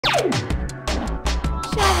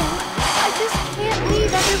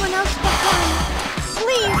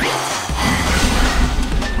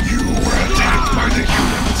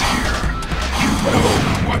Know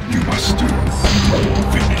what you must do.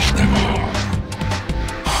 Finish them all.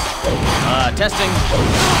 Testing.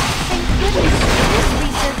 Thank goodness. This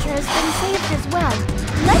researcher has been saved as well.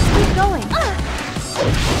 Let's keep going.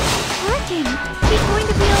 Working. He's going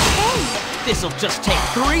to be okay. This'll just take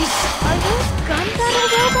grease. Are those gun battle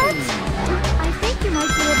robots? I think you might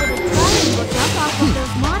be able to try and look up off of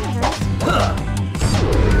those monitors.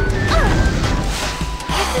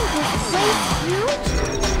 Isn't this place huge?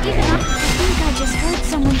 Even I think I just heard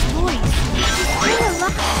someone's voice. Stay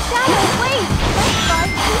alive. Shadow, wait! That's 5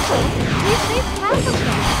 people. We've saved half of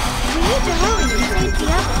them. We need to hurry and save the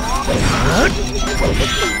others.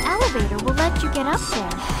 The elevator will let you get up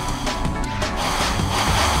there.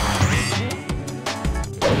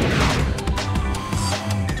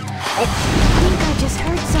 I think I just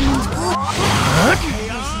heard someone's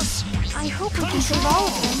voice. I hope we can save all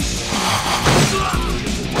of them.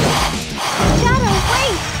 Shadow,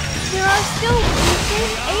 wait! There are still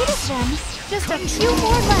 8 of them. Just a few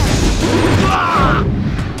more left.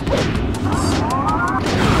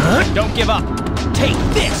 Don't give up. Take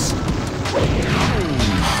this. I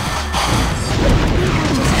think I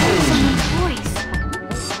just heard someone's voice.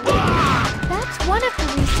 That's one of the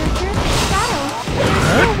researchers. Shadow, there's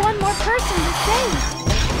still one more person to save.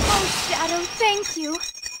 Oh, Shadow, thank you.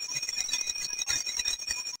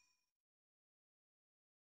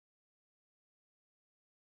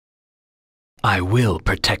 I will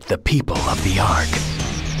protect the people of the Ark.